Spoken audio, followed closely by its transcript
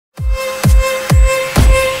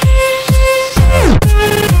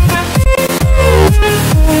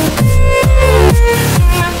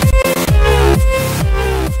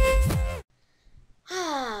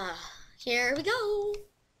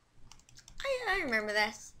remember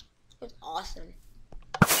this. It was awesome.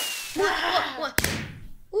 What?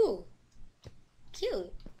 Ooh.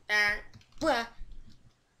 Cute. Hi.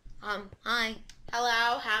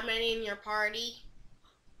 Hello, how many in your party?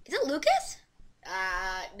 Is it Lucas?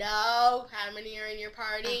 No. How many are in your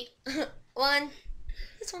party? One.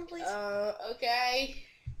 This one, please. Okay.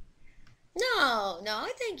 No,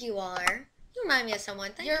 I think you are. You remind me of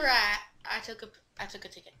someone. Thank you. You're right. I took a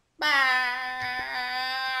ticket. Bye.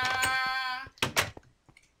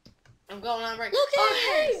 I'm going on break. Look at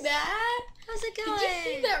hey, this. Matt. How's it going? Did you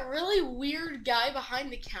see that really weird guy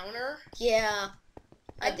behind the counter? Yeah.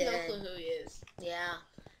 I have no clue who he is. Yeah.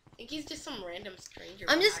 I think he's just some random stranger.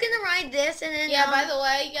 I'm just gonna ride this and then. Yeah, by the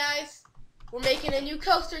way, guys, we're making a new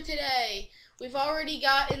coaster today. We've already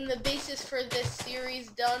gotten the basis for this series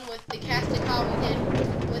done with the cast of how we did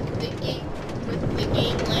with the game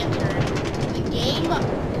lantern. The game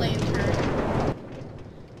lantern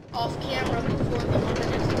off camera before the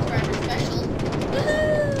 100 subscriber special.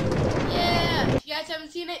 Woohoo! Yeah! If you guys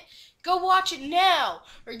haven't seen it, go watch it now,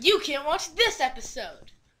 or you can't watch this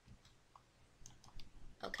episode.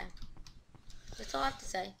 Okay. That's all I have to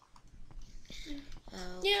say. Okay.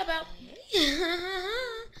 Yeah, about.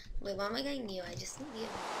 Wait, why am I getting you? I just need you.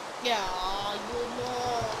 Yeah, you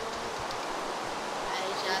know. I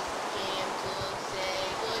just came to say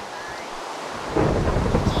goodbye.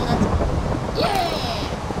 Yeah!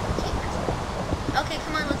 Okay,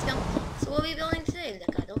 come on, let's go. So what are we building today,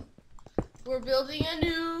 Ricardo? We're building a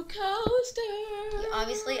new coaster. Yeah,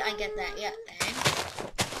 obviously, I get that. Yeah, thanks.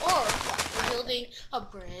 Or we're building a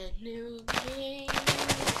brand new game.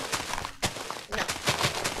 No.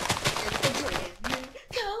 It's a brand new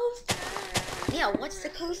coaster. Yeah, what's the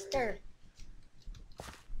coaster?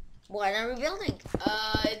 What are we building?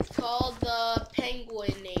 It's called the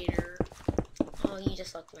Penguinator. Oh, you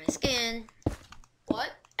just looked at my skin. What?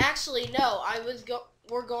 Actually, no.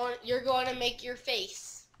 You're going to make your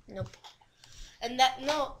face. Nope. And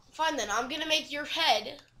no, fine then. I'm gonna make your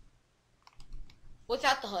head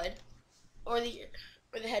without the hood or the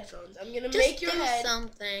headphones. I'm gonna make your head.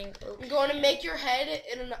 Something. Okay. I'm going to make your head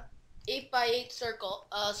in an 8x8 circle,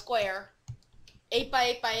 square.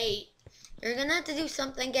 8x8x8. You're gonna have to do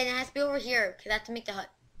something again. It has to be over here because I have to make the hut.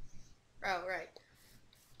 Oh, right.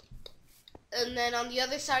 And then on the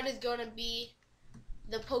other side is going to be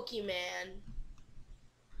the Pokemon.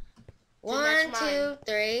 1, 2,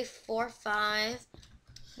 3, 4, 5.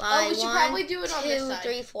 Oh, we should probably do it on this 2, side.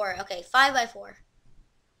 3, 4. Okay, 5 by 4.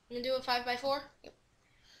 You gonna do it 5x4? Yep.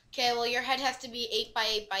 Okay, well your head has to be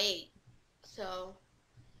 8x8x8. So,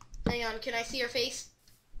 hang on, can I see your face?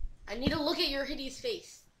 I need to look at your hideous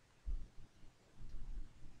face.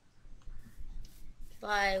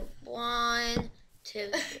 By 1,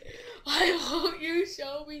 2, 3. Why won't you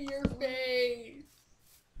show me your face?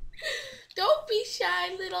 Don't be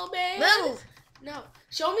shy, little man. Move! No,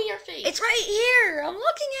 show me your face. It's right here. I'm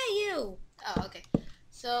looking at you. Oh, okay.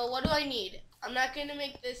 So what do I need? I'm not gonna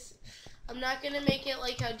make it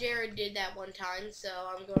like how Jared did that one time. So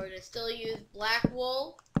I'm going to still use black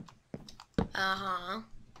wool. Uh-huh.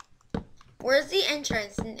 Where's the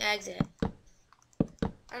entrance and exit?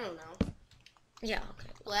 I don't know. Yeah,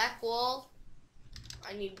 okay. Black wool.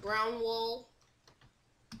 I need brown wool.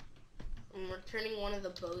 I'm returning one of the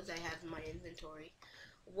bows I have in my inventory.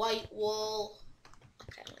 White wool.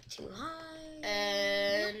 Okay, I went too high.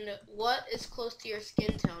 And what is close to your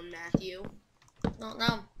skin tone, Matthew? Don't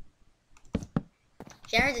know.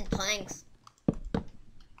 Jared did planks.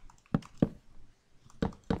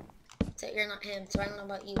 So you're not him, so I don't know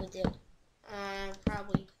what you would do.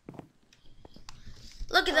 Probably.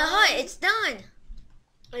 Look at the hut, it's done.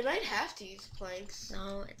 I might have to use planks.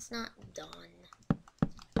 No, it's not done.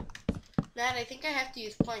 Matt, I think I have to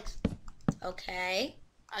use planks. Okay.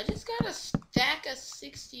 I just got a stack of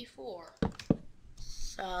 64.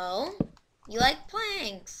 So, you like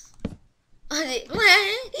planks. Planks!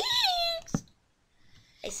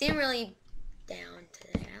 I seem really down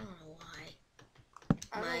today. I don't know why.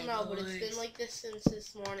 I don't know, but it's been like this since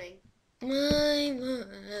this morning. My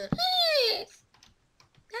voice.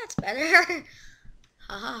 That's better.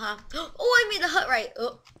 Ha ha ha. Oh, I made the hut right.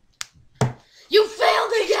 Oh. You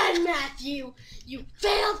failed again, Matthew! You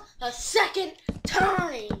failed a second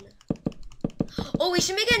time! Oh, we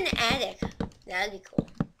should make it an attic. That'd be cool.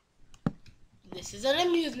 This is an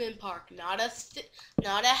amusement park, not a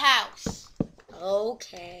house.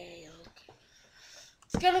 Okay.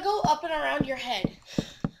 It's gonna go up and around your head.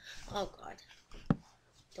 Oh, God.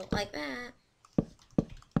 Don't like that.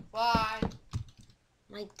 Why?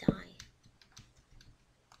 Might die.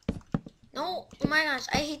 No, oh my gosh,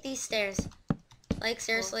 I hate these stairs. Like,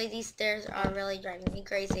 seriously, these stairs are really driving me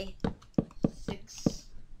crazy. 6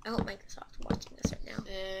 I hope Microsoft's watching this right now.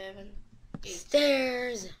 7, 8.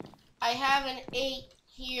 Stairs. I have an 8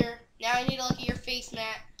 here. Now I need to look at your face,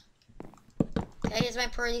 Matt. That is my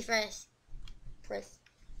pretty face.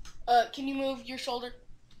 Can you move your shoulder?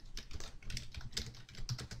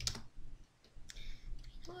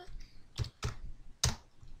 What?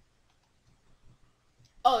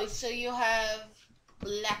 Oh, so you have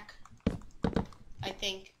black, I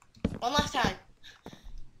think. One last time.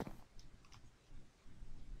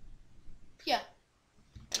 Yeah.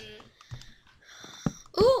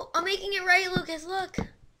 Ooh, I'm making it right, Lucas. Look.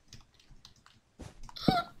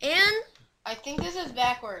 And I think this is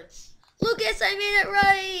backwards. Lucas, I made it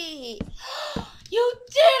right. You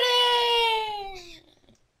did it!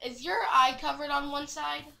 Is your eye covered on one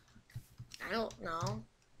side? I don't know.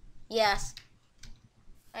 Yes.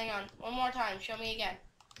 Hang on. One more time. Show me again.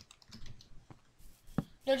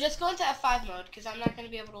 No, just go into F5 mode, because I'm not going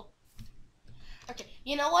to be able to... Okay,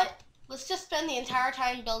 you know what? Let's just spend the entire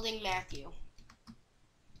time building Matthew.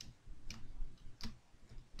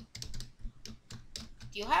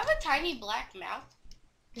 Do you have a tiny black mouth?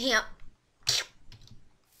 Yep.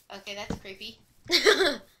 Okay, that's creepy.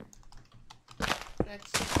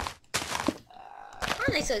 That's...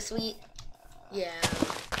 Aren't they so sweet? Yeah.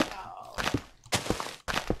 Oh.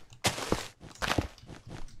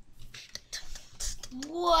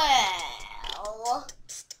 Well,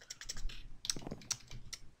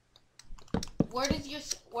 where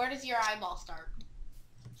does your eyeball start?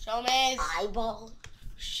 Show me. Eyeball.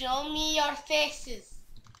 Show me your faces.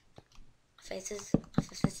 Faces.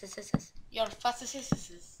 Your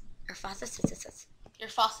faces. Or faucets. Your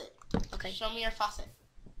faucet. Okay. Show me your faucet.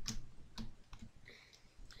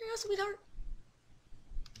 There you go, sweetheart.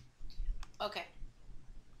 Okay.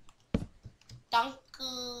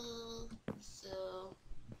 Danke. So,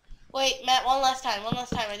 wait, Matt, one last time.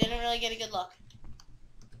 I didn't really get a good look.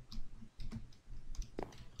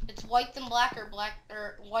 It's white then black, or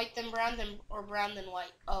white then brown, or brown then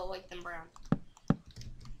white. Oh, white then brown.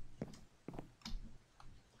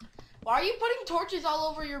 Why are you putting torches all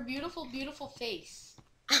over your beautiful, beautiful face?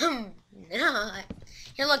 No.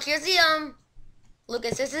 Here, look. Here's the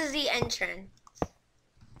Lucas, this is the entrance.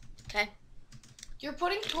 Okay. You're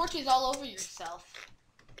putting torches all over yourself.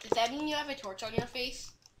 Does that mean you have a torch on your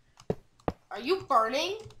face? Are you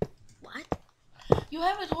burning? What? You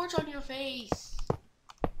have a torch on your face.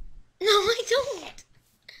 No, I don't.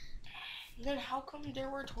 Then how come there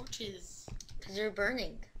were torches? Because you're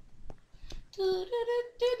burning.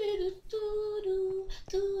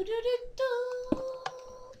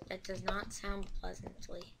 That does not sound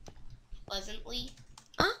pleasantly. Pleasantly?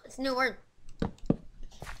 Oh, it's a new word.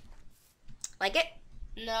 Like it?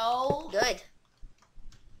 No. Good.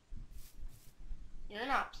 You're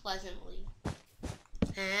not pleasantly.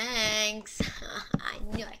 Thanks. I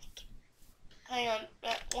knew I could. Hang on.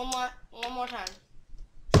 One more time.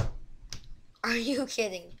 Are you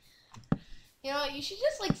kidding? You know what? You should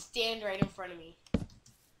just like stand right in front of me.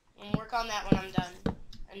 And work on that when I'm done.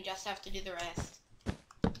 And just have to do the rest.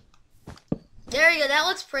 There you go. That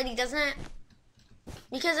looks pretty, doesn't it?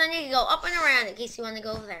 Because I need to go up and around in case you want to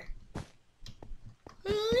go over there.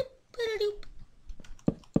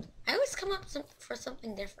 I always come up for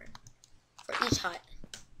something different for each hut.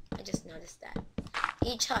 I just noticed that.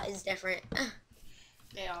 Each hut is different.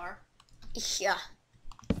 They are. Yeah.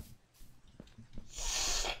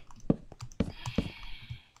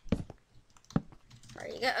 There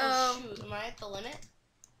you go. Oh, shoot. Am I at the limit?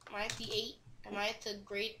 Am I at the 8? Am I at the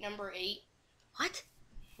grade number 8? What?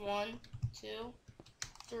 1, 2,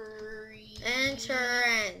 3.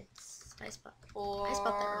 Entrance. I spelled 4. that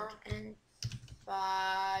wrong. And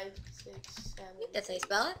 5, 6, 7. that's how you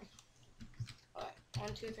spell it. Okay.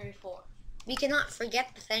 1, 2, 3, 4. We cannot forget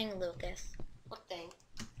the thing, Lucas. What thing?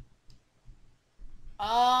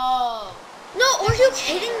 Oh. No, are you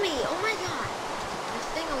kidding me? Oh my god. This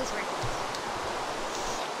thing always wrecks.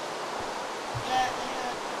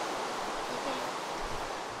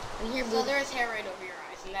 So there is hair right over your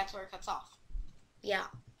eyes, and that's where it cuts off. Yeah.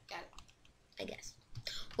 Got it. I guess.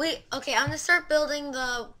 Wait, okay, I'm gonna start building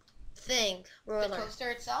the thing. Roller. The coaster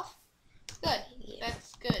itself? Good. Yeah.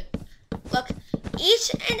 That's good. Look,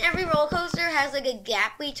 each and every roller coaster has like a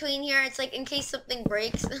gap between here. It's like in case something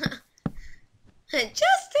breaks.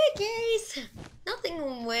 Just in case.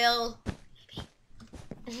 Nothing will.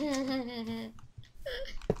 Maybe.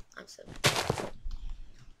 I'm so bad.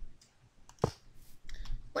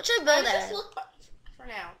 What should I build How does out this of? look for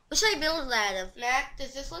now? What should I build it out of? Mac,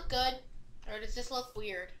 does this look good? Or does this look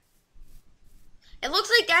weird? It looks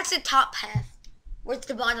like that's the top half. Where's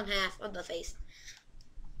the bottom half of the face?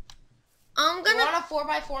 I'm You gonna. want a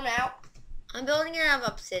 4x4 mount? I'm building it out of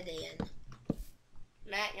obsidian.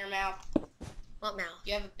 Matt, your mouth. What mouth?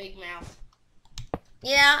 You have a big mouth.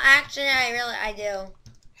 Yeah, actually, I do.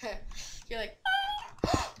 You're like,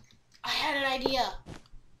 I had an idea.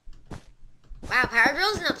 Wow, power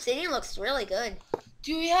drills and obsidian looks really good.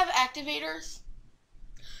 Do we have activators?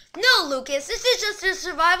 No, Lucas, this is just a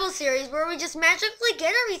survival series where we just magically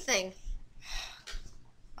get everything.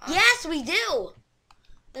 Yes, we do.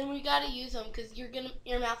 Then we gotta use them because your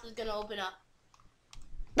mouth is gonna open up.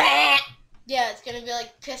 Bah! Yeah, it's gonna be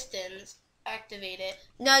like pistons. Activate it.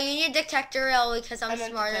 No, you need detector rail because I'm I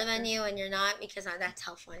meant smarter detector. than you and you're not because that's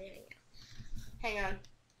how funny I am. Hang on.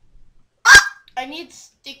 Ah! I need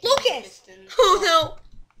sticky Lucas! pistons. Oh no!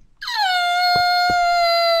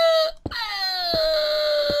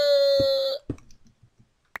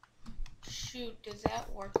 Shoot, does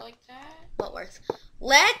that work like that? What works?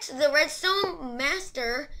 Let the redstone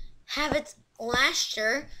master have its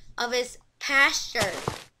lasher of his pasture.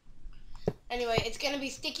 Anyway, it's gonna be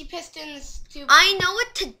sticky pistons to... I know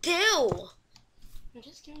what to do. I'm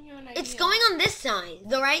just giving you an idea. It's going on this side,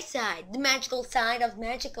 the right side, the magical side of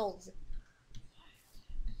magicals.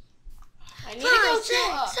 I need to go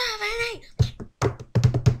chill up. 5, 6, 7,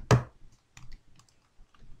 8.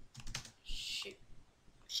 Shoot.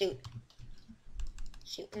 Shoot.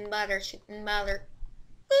 Shooting butter, shooting butter.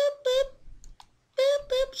 Boop, boop. Boop,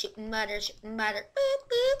 boop. Shooting butter, shooting butter. Boop,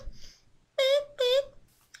 boop. Boop, boop.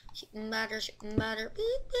 Shooting butter, shooting butter.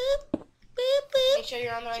 Boop, boop. Boop, boop. Make sure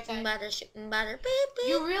you're on the right Shooting side. butter, shooting butter. Boop, boop.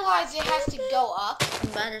 You realize it has to go up?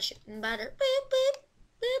 Shooting butter, shooting butter. Boop, boop.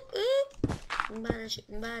 Boop, boop. Shooting butter,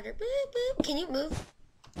 shooting butter. Boop, boop. Can you move?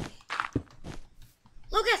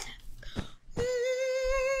 Lucas! Move!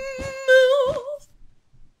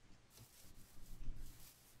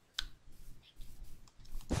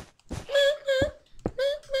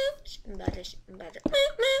 Shooting butter, shooting butter.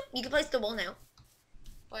 You can place the wool now.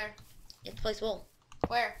 Where? You have to place wool.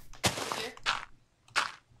 Where? Here?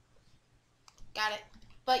 Got it.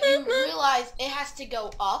 But you realize it has to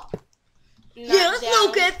go up. Not Yes, down.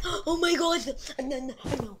 Lucas! Oh my god! I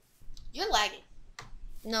know. You're lagging.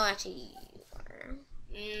 No, actually, you are.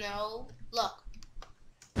 No. Look.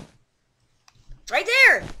 It's right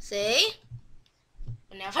there! See?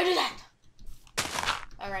 And now if I do that.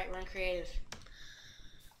 Alright, we're in creative.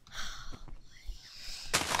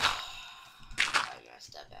 I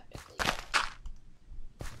messed up epically.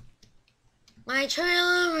 My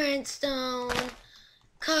trail of redstone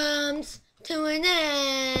comes to an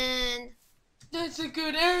end. That's a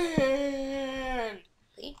good end.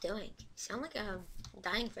 What are you doing? You sound like a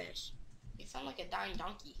dying fish. You sound like a dying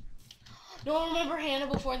donkey. No one remember Hannah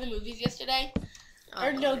before the movies yesterday? Oh,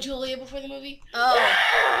 Or no, God. Julia before the movie? Oh.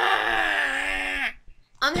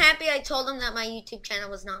 I'm happy I told them that my YouTube channel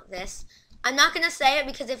was not this. I'm not going to say it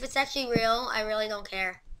because if it's actually real, I really don't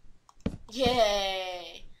care.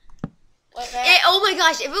 Yay. What, Oh my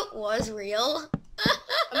gosh, if it was real.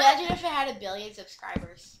 imagine if it had 1 billion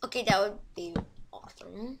subscribers. Okay, that would be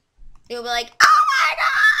awesome. They would be like, oh my god!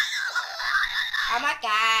 Oh my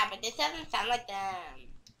god, but this doesn't sound like them.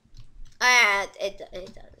 It does.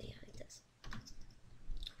 Yeah, it does.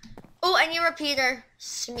 Oh, I need a repeater.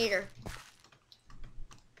 Smeater.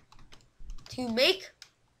 To make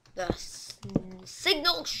the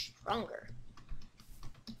signal stronger.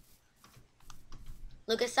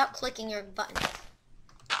 Lucas, stop clicking your buttons.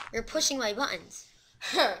 You're pushing my buttons.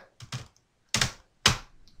 Woo!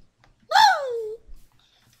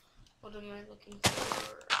 What am I looking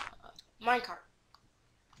for? Minecart.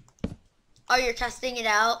 Oh, you're testing it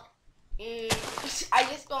out? I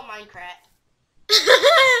just spelled Minecraft.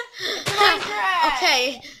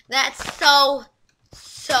 Okay, that's so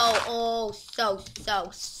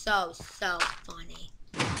funny.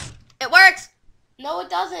 It works! No, it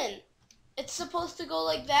doesn't. It's supposed to go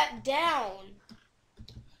like that down.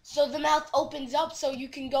 So the mouth opens up so you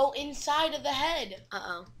can go inside of the head.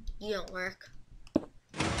 Uh-oh, you don't work.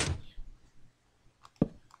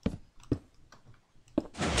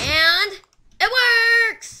 And it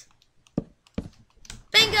works!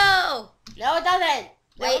 Bingo! No, it doesn't. That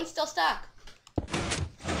Wait. one's still stuck.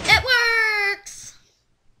 It works!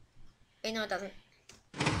 Wait, no, it doesn't.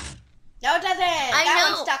 No, it doesn't. That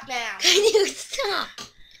know. one's stuck now. Can you stop?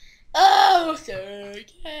 Oh, sir,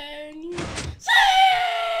 can you say?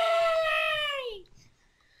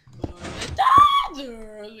 That's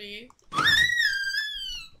early.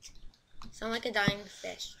 Sound like a dying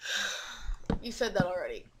fish. You said that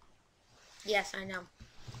already. Yes, I know.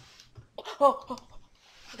 Oh.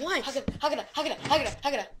 What? Hagada.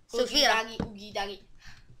 Sophia. Oogie doggy.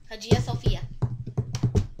 Hagia Sophia.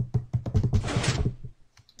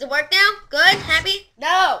 Does it work now? Good? Happy?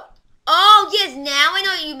 No. Oh,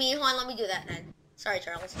 on, let me do that then. Sorry,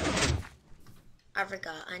 Charles. I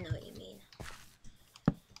forgot. I know what you mean.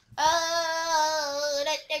 Oh,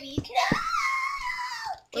 let there be snow.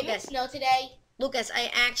 Can it snow today? Lucas,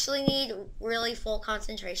 I actually need really full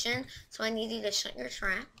concentration, so I need you to shut your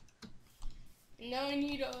trap. Now I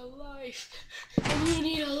need a life. And you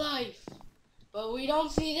need a life. But we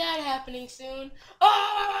don't see that happening soon.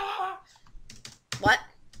 Ah! What?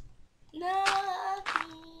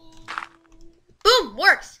 Nothing. Boom!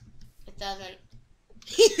 Works! It doesn't.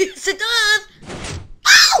 Yes, it does!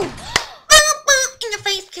 Ow! In the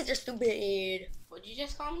face because you're stupid. What'd you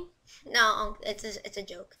just call me? No, it's a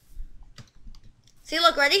joke. See,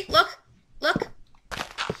 look, ready? Look. Look.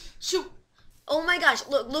 Shoot. Oh my gosh.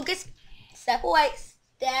 Look, Lucas. Step away.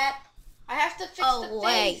 Step. I have to fix the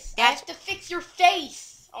away. face. I have to fix your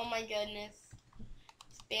face. Oh my goodness.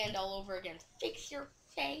 It's banned all over again. Fix your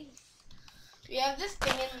face. We have this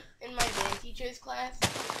thing in my band teacher's class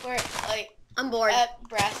where, like, I'm bored. at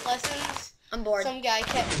brass lessons, I'm bored.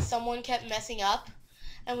 someone kept messing up,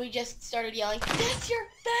 and we just started yelling, "Fix your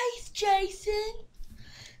face, Jason!"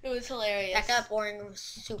 It was hilarious. That got boring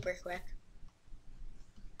super quick.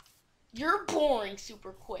 You're boring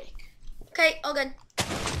super quick. Okay, all good.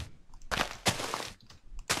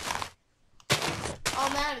 Oh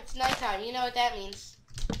man, it's nighttime. You know what that means.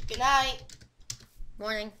 Good night.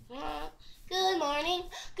 Morning. Good morning.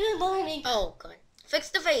 Good morning. Oh, good. Fix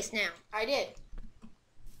the face now. I did.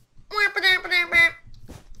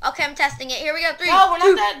 Okay, I'm testing it. Here we go. 3, No, we're not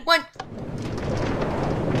 2, done. 1.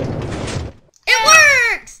 It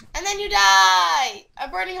works! And then you die. A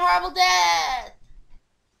burning horrible death.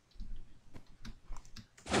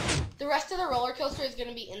 The rest of the roller coaster is going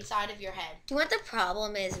to be inside of your head. Do you know what the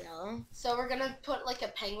problem is, though? So we're going to put like a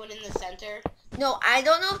penguin in the center. No, I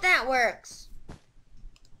don't know if that works.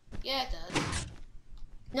 Yeah, it does.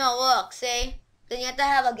 No, look, see? Then you have to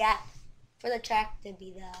have a gap for the track to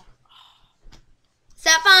be there. Is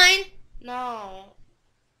that fine? No.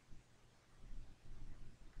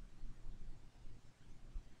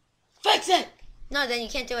 Fix it! No, then you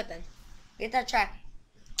can't do it then. Get that track.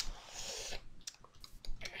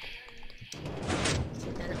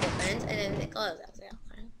 So then it opens and then it closes. Yeah.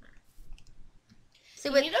 See,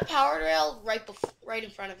 You need a power rail right in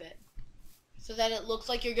front of it. So that it looks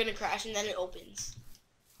like you're going to crash and then it opens.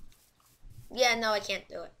 yeah, no, I can't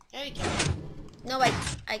do it. Yeah, you can. No,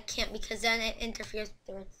 I can't because then it interferes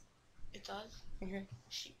with the... It does? Mm-hmm.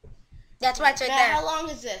 That's why it's right Matt, there. how long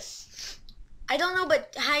is this? I don't know,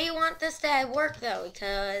 but how you want this to work, though?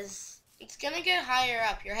 Because... It's going to get higher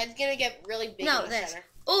up. Your head's going to get really big in the center.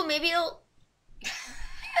 Oh, maybe it'll...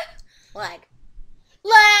 Lag.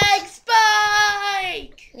 Leg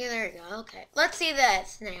spike! Yeah, there you go. Okay. Let's see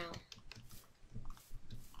this now.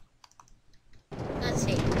 Let's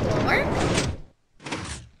see. Will it work?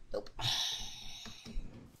 Nope.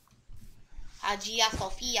 Hagia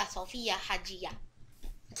Sophia, Sophia, Hagia.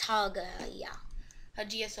 It's Hagia.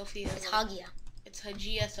 Hagia Sophia. It's Hagia. It's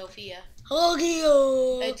Hagia Sophia.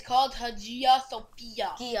 Hagia. It's called Hagia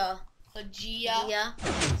Sophia. Hagia. Hagia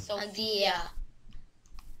Sophia.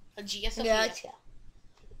 Hagia Sophia. Hagia.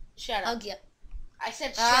 Shut up. Hagia. I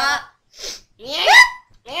said shut up.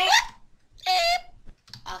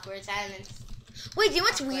 Awkward silence. Wait, do you know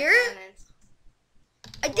what's Awkward weird? silence.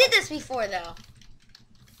 I did this before, though.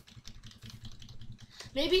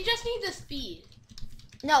 Maybe you just need the speed.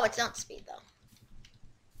 No, it's not speed, though.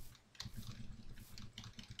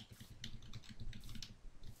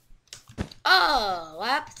 Oh,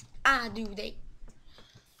 what? I do they.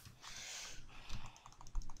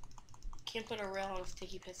 Can't put a rail on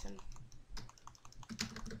sticky piston.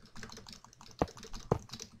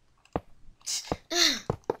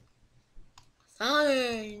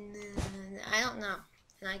 Fine. I don't know.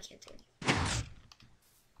 And I can't do it.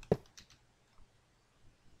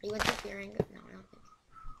 Are you interfering? No, I don't think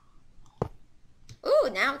so. Ooh,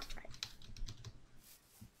 now let's try it.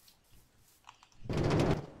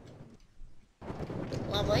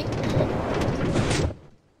 Lovely.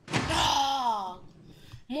 Oh,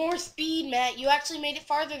 more speed, Matt. You actually made it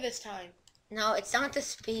farther this time. No, it's not the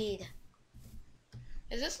speed.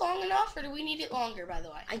 Is this long enough, or do we need it longer, by the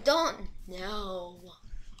way? I don't know.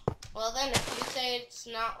 Well, then, if you say it's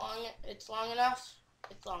not long, it's long enough,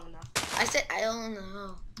 it's long enough. I said I don't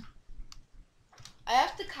know. I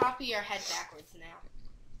have to copy your head backwards now.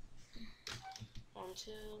 1,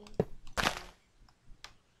 2,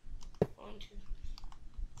 1, 2.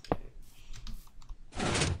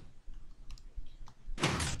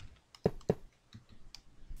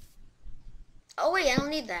 Oh wait, I don't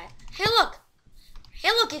need that. Hey, look. Hey,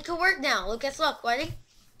 look, it could work now. Lucas, look, ready?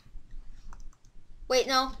 Wait,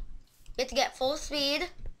 no. You have to get full speed.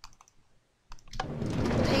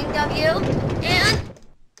 W, and...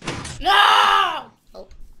 No! Oh.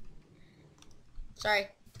 Sorry.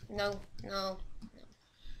 No.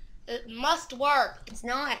 It must work. It's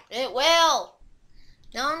not. It will.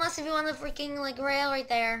 No, unless if you want the freaking, like, rail right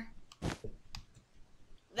there.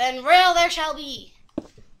 Then rail there shall be.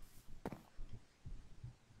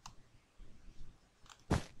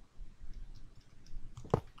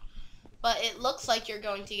 But it looks like you're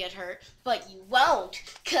going to get hurt, but you won't,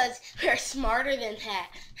 because we're smarter than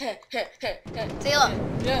that. See,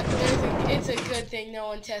 look. It's a good thing no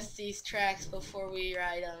one tests these tracks before we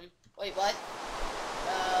ride them. Wait, what?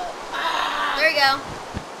 There you go.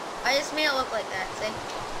 I just made it look like that, see?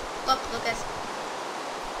 Look, Lucas.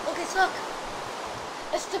 Lucas, look.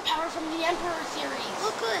 It's the power from the Emperor series.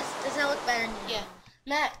 Look, Lucas. Doesn't that look better now? Yeah.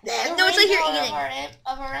 Matt, No, it's like you're eating.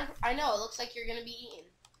 Of our Emperor, I know, it looks like you're going to be eaten.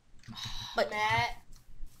 But Matt,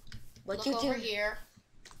 what look you over do? here.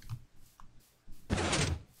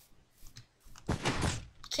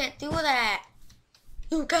 Can't do that.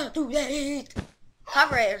 You can't do that.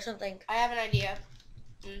 Cover it or something. I have an idea.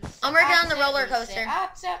 I'm working on the roller coaster.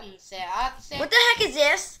 What the heck is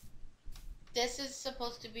this? This is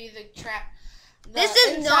supposed to be the track. This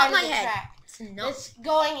is not my head. It's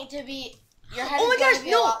going to be. Your head Oh my is going gosh, to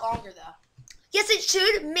be no. a lot longer though. Yes, it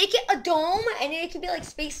should. Make it a dome, and then it could be like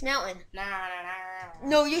Space Mountain. Nah.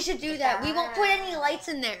 No, you should do that. We won't put any lights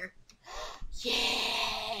in there. Yeah.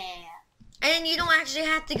 And then you don't actually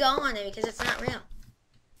have to go on it because it's not real.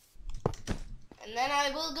 And then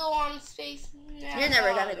I will go on space. You're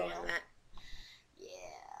never gonna go on that. Yeah.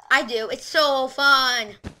 I do. It's so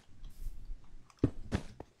fun.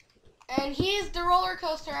 And he is the roller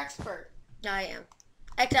coaster expert. I am.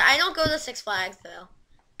 I don't go to Six Flags though.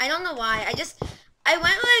 I don't know why. I went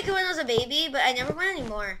like when I was a baby, but I never went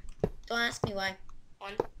anymore. Don't ask me why.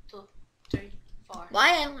 1, 2, 3, 4. Why?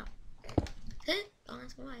 I don't know. Don't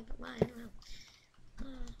ask me why, but why? I don't know.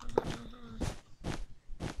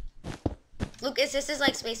 Lucas, this is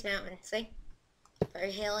like Space Mountain. See?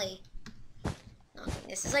 Very hilly. Okay,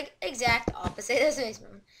 this is like exact opposite of Space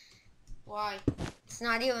Mountain. Why? It's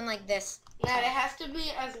not even like this. Matt, it has to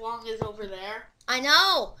be as long as over there. I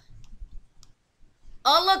know.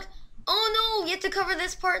 Oh, look. Oh, no. You have to cover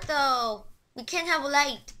this part, though. We can't have a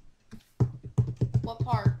light. What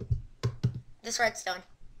part? This redstone.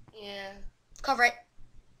 Yeah. Cover it.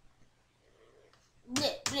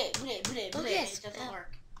 Bleh, bleh, bleh, bleh, bleh. Lucas, It doesn't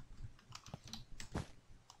work.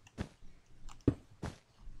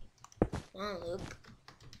 Come on, Luke.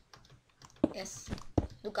 Yes.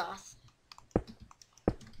 Lucas.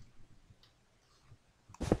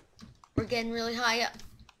 We're getting really high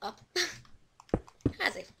up.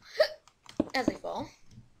 As I fall.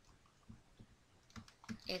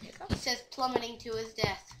 And hiccup. He says plummeting to his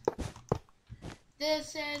death.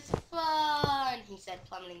 This is fun, he said,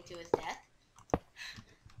 plummeting to his death.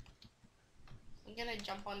 I'm gonna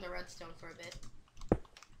jump on the redstone for a bit.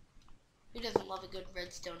 Who doesn't love a good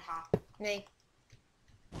redstone hop? Me.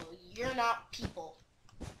 Well, you're not people.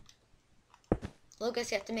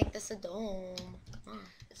 Lucas, you have to make this a dome. Come on.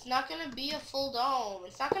 It's not gonna be a full dome.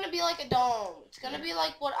 It's not gonna be like a dome. It's gonna be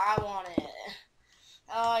like what I wanted.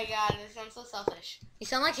 Oh my god, this sounds so selfish. You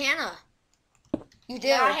sound like Hannah. You do.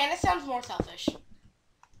 Yeah, Hannah sounds more selfish.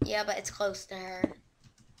 Yeah, but it's close to her.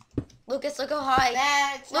 Lucas, look how high.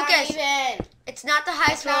 Nah, it's Lucas, not even. It's not the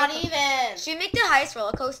highest It's roller not coaster. even. Should we make the highest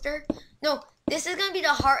roller coaster? No, this is gonna be the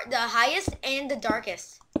highest and the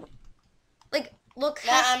darkest. Like, look.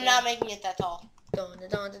 Nah, I'm not making it that tall. Dun, dun,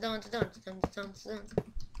 dun, dun, dun, dun, dun, dun, dun.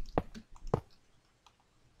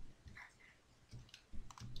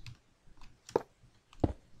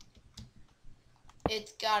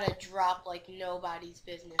 It's gotta drop like nobody's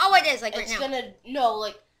business. Oh, it is, like right it's now. gonna, no,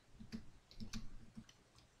 like.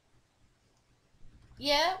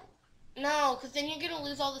 Yeah? No, because then you're gonna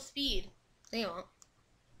lose all the speed. No, you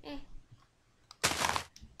won't.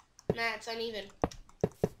 Nah, it's uneven.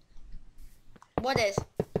 What is?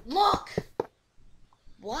 Look!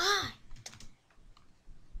 Why?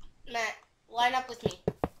 Matt, line up with me.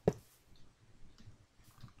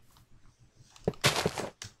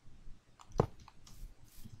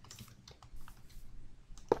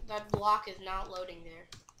 That block is not loading there.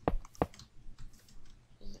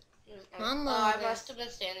 I'm Oh, I loading. must have been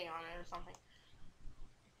standing on it or something.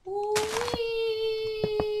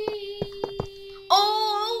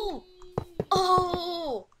 Oh!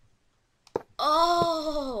 Oh!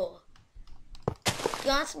 Oh! You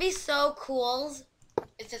want it to be so cool?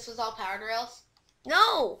 If this was all powered rails?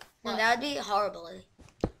 No! No, What? that would be horrible.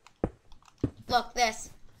 Look, this.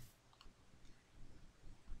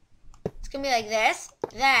 It's gonna be like this,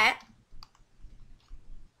 that.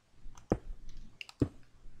 It's gonna be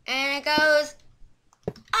like And it goes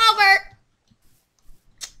over.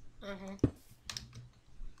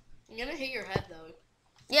 You're gonna hit your head though.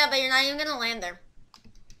 Yeah, but you're not even gonna land there.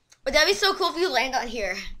 But that'd be so cool if you land on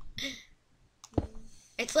here.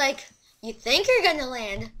 It's like you think you're gonna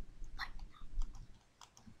land.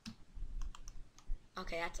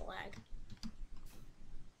 Okay, that's a lag.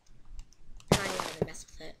 I'm not even gonna mess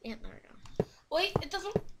with it. Yeah, there we go. Wait, it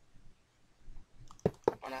doesn't.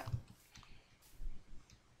 Why not?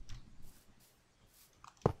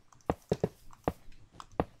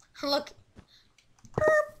 Look.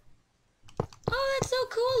 Oh, that's so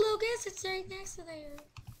cool, Lucas. It's right next to there.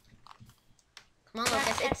 Come on,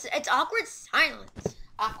 Lucas. It's awkward silence.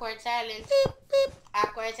 Awkward silence. Boop, boop,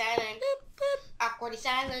 Awkward silence. boop, boop. Awkward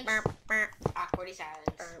silence. Burp, burp, Awkward silence.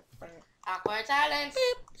 burp, burp. Awkward silence.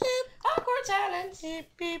 Boop, boop, Awkward silence. boop,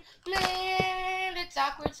 boop. Man, it's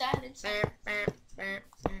awkward silence. Burp, burp, burp,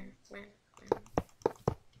 burp, burp.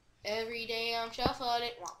 Every day I'm shuffling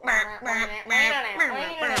it.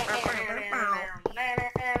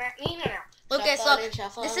 Lucas, look.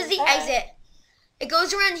 This is the exit. It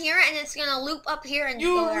goes around here and it's gonna loop up here and go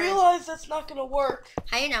You around. realize that's not gonna work.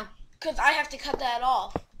 How you know? Because I have to cut that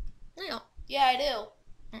off. No, you don't. Yeah, I do.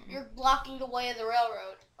 You're blocking the way of the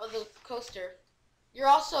railroad, or the coaster. You're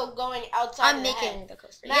also going outside I'm of the making head. the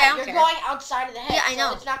coaster. Matt, Yeah, I don't you're care. going outside of the head. Yeah, I so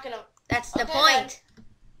know. it's not gonna... That's the Okay, point.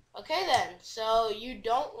 Okay then, so you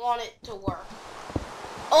don't want it to work.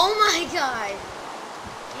 Oh my god.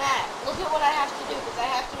 Matt, look at what I have to do, because I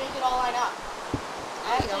have to make it all line up.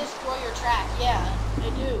 I have to destroy your track. Yeah, I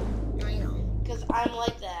do. No, you don't. Because I'm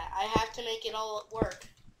like that. I have to make it all work.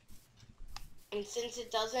 And since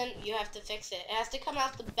it doesn't, you have to fix it. It has to come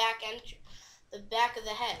out the back end, the back of the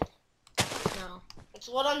head. No. That's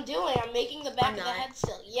what I'm doing. I'm making the back I'm of the not. head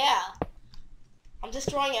still. Yeah. I'm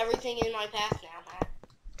destroying everything in my path now, Matt.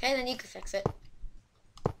 Okay, then you can fix it.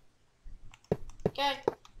 Okay.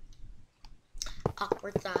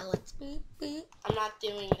 Awkward silence. Beep, beep. I'm not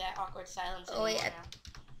doing that awkward silence Oh, anymore wait,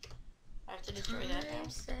 now. I have to destroy that now. Time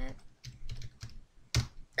set.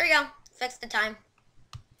 There you go. Fix the time.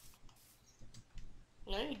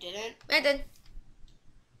 No, you didn't. I did.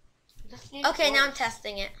 This needs Okay, now I'm work.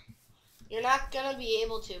 testing it. You're not gonna be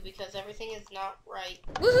able to because everything is not right.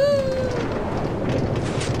 Woohoo!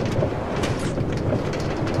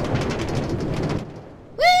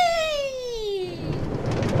 Whee!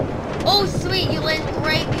 Oh, sweet. You landed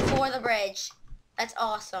right before the bridge. That's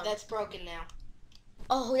awesome. That's broken now.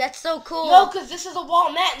 Oh, that's so cool. No, because this is a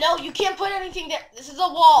wall, Matt. No, you can't put anything there. This is a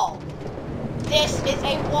wall. This is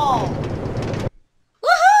a wall.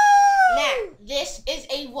 Woohoo! Matt, this is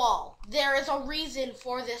a wall. There is a reason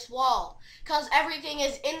for this wall. Because everything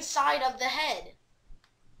is inside of the head.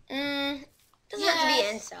 Doesn't have to be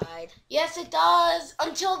Yes. inside. Yes, it does.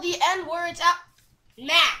 Until the end where it's out.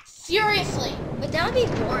 Matt, seriously. But that would be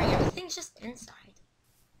boring. Everything's just inside.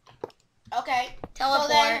 Okay. Teleport.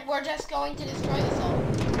 So then we're just going to destroy this all.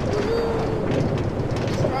 Woohoo!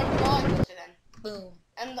 Destroy the roller coaster then. Boom.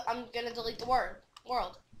 And I'm going to delete the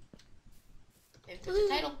world. It's the Ooh.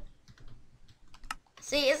 title.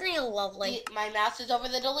 See, isn't he lovely? My mouse is over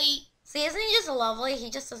the delete. See, isn't he just lovely? He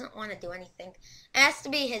just doesn't want to do anything. It has to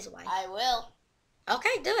be his way. I will. Okay,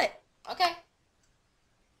 do it. Okay.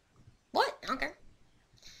 What? I don't care.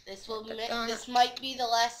 This might be the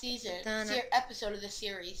last episode of the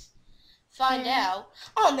series. Find out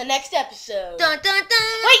on the next episode. Dun, dun,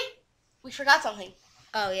 dun. Wait! We forgot something.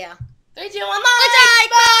 Oh, yeah. 3, 2, 1, Bye.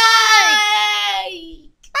 Bye!